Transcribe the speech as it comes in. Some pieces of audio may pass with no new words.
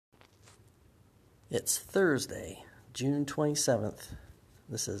It's Thursday, June 27th.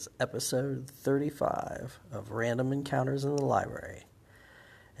 This is episode 35 of Random Encounters in the Library,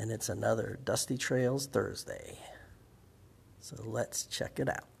 and it's another Dusty Trails Thursday. So let's check it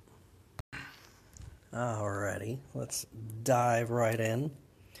out. Alrighty, let's dive right in.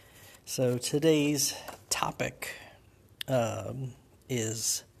 So today's topic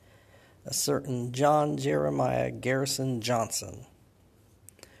is a certain John Jeremiah Garrison Johnson,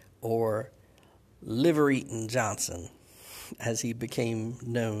 or Liver-Eatin' Johnson, as he became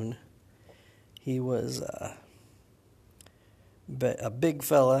known. He was a big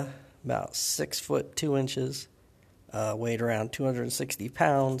fella, about 6 foot 2 inches, weighed around 260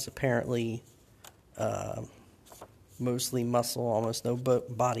 pounds, apparently mostly muscle, almost no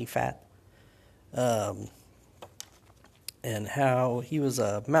body fat, and how he was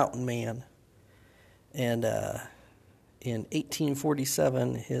a mountain man. And in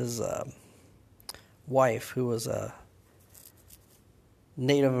 1847, his wife, who was a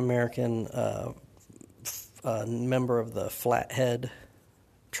Native American member of the Flathead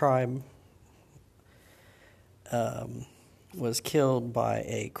tribe, was killed by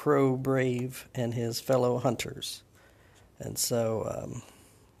a Crow brave and his fellow hunters. And so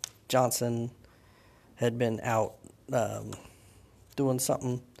Johnson had been out doing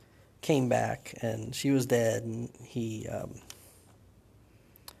something, came back, and she was dead, and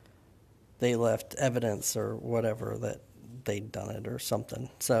they left evidence or whatever that they'd done it or something.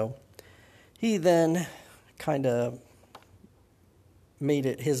 So he then kind of made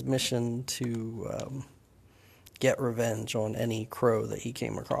it his mission to get revenge on any Crow that he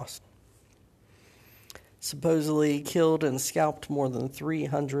came across. Supposedly killed and scalped more than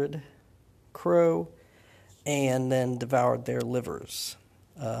 300 Crow and then devoured their livers.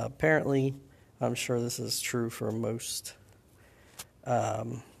 Apparently, I'm sure this is true for most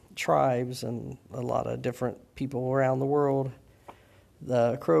tribes and a lot of different people around the world.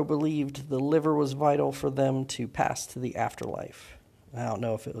 The Crow believed the liver was vital for them to pass to the afterlife. I don't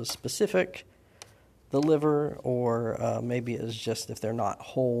know if it was specific, the liver, or maybe it was just if they're not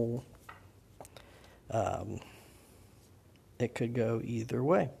whole. It could go either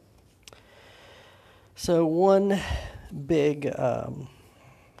way. So one big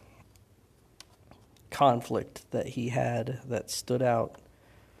conflict that he had that stood out,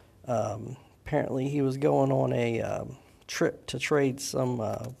 apparently he was going on a trip to trade some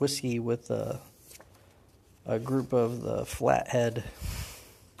whiskey with a group of the Flathead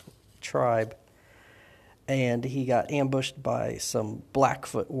tribe, and he got ambushed by some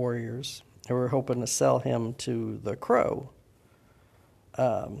Blackfoot warriors who were hoping to sell him to the Crow.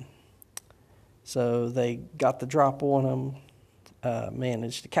 So they got the drop on him,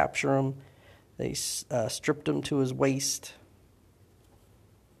 managed to capture him. They stripped him to his waist,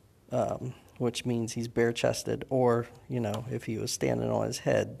 which means he's bare-chested, or, if he was standing on his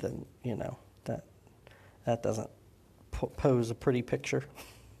head, then, that doesn't pose a pretty picture.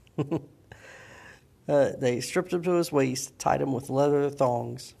 They stripped him to his waist, tied him with leather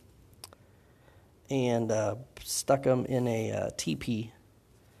thongs, and stuck him in a teepee,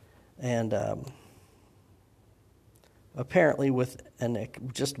 and apparently with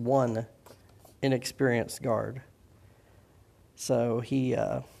just one inexperienced guard. So he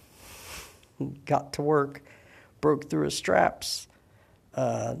got to work, broke through his straps,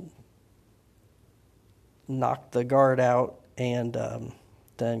 knocked the guard out, and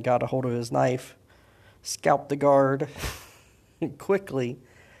then got a hold of his knife, scalped the guard quickly.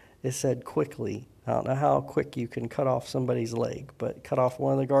 It said quickly. I don't know how quick you can cut off somebody's leg, but cut off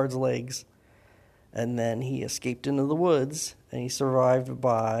one of the guard's legs, and then he escaped into the woods, and he survived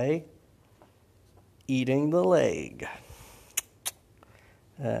by eating the leg.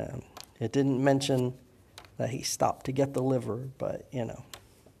 It didn't mention that he stopped to get the liver, but,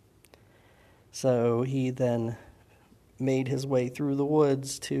 So he then made his way through the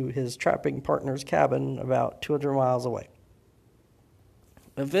woods to his trapping partner's cabin about 200 miles away.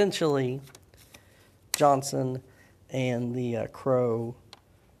 Eventually, Johnson and the Crow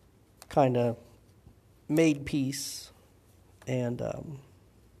kind of made peace, and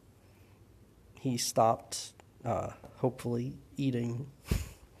he stopped, hopefully, eating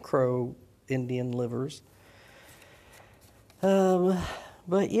Crow Indian livers.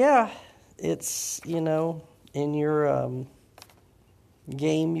 But yeah, it's, in your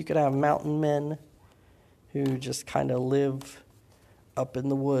game, you could have mountain men who just kind of live up in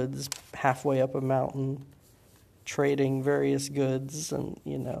the woods, halfway up a mountain, trading various goods, and,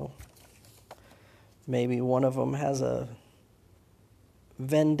 maybe one of them has a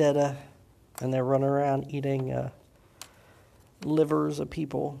vendetta, and they're running around eating livers of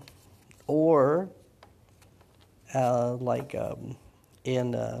people. Or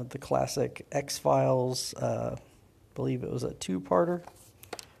in the classic X-Files, I believe it was a two-parter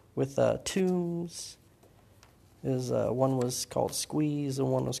with Tooms. One was called Squeeze and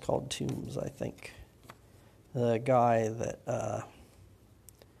one was called Tooms, I think. The guy that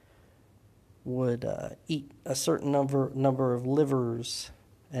would eat a certain number of livers,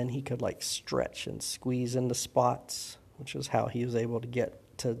 and he could like stretch and squeeze into spots, which is how he was able to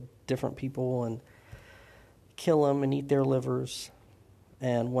get to different people and kill them and eat their livers.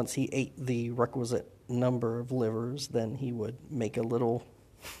 And once he ate the requisite number of livers, then he would make a little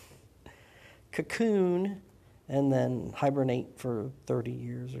cocoon and then hibernate for 30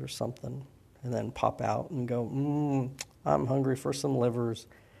 years or something, and then pop out and go, I'm hungry for some livers,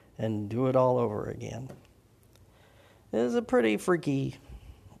 and do it all over again. It was a pretty freaky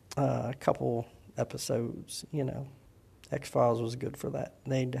couple episodes, X-Files was good for that.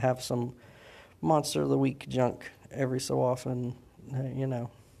 They'd have some Monster of the Week junk every so often,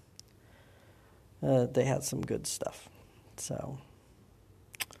 they had some good stuff. So,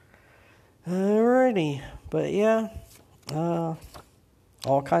 alrighty. But yeah, all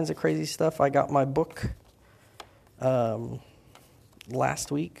kinds of crazy stuff. I got my book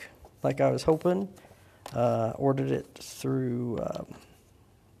last week, like I was hoping. Ordered it through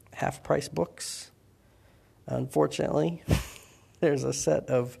Half Price Books. Unfortunately, there's a set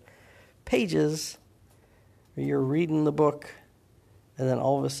of pages where you're reading the book, and then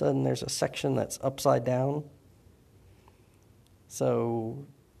all of a sudden there's a section that's upside down. So,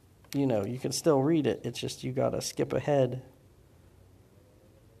 you can still read it. It's just you got to skip ahead,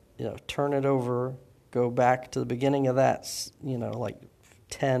 turn it over, go back to the beginning of that, like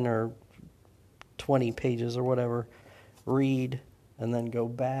 10 or 20 pages or whatever, read, and then go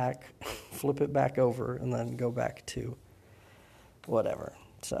back, flip it back over, and then go back to whatever.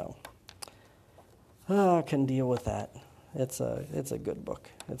 So, I can deal with that. It's a good book.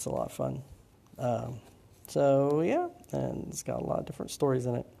 It's a lot of fun. So, yeah, and it's got a lot of different stories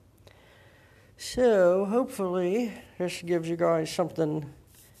in it. So, hopefully, this gives you guys something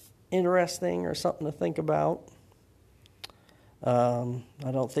interesting or something to think about.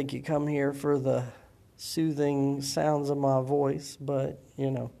 I don't think you come here for the soothing sounds of my voice, but,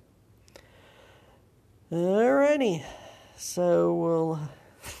 Alrighty, so we'll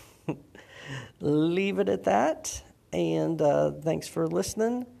leave it at that, and thanks for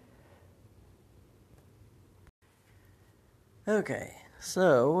listening. Okay,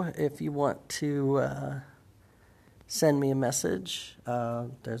 so if you want to send me a message,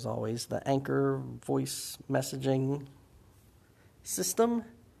 there's always the Anchor voice messaging system,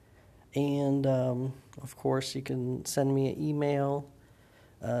 and of course you can send me an email,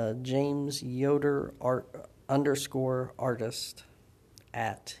 jamesyoder_artist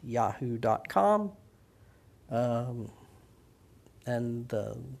at yahoo.com, and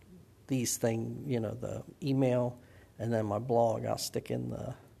the email, and then my blog I'll stick in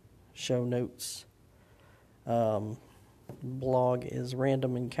the show notes. Blog is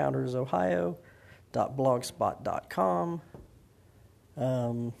randomencountersohio.blogspot.com.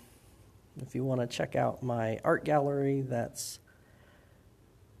 If you want to check out my art gallery, that's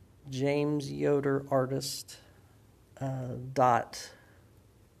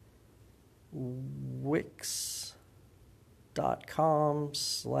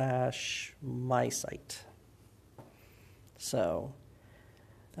So,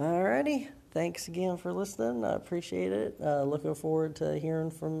 alrighty. Thanks again for listening. I appreciate it. Looking forward to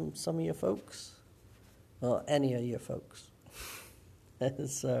hearing from some of you folks. Well, any of you folks.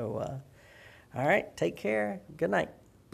 So, all right. Take care. Good night.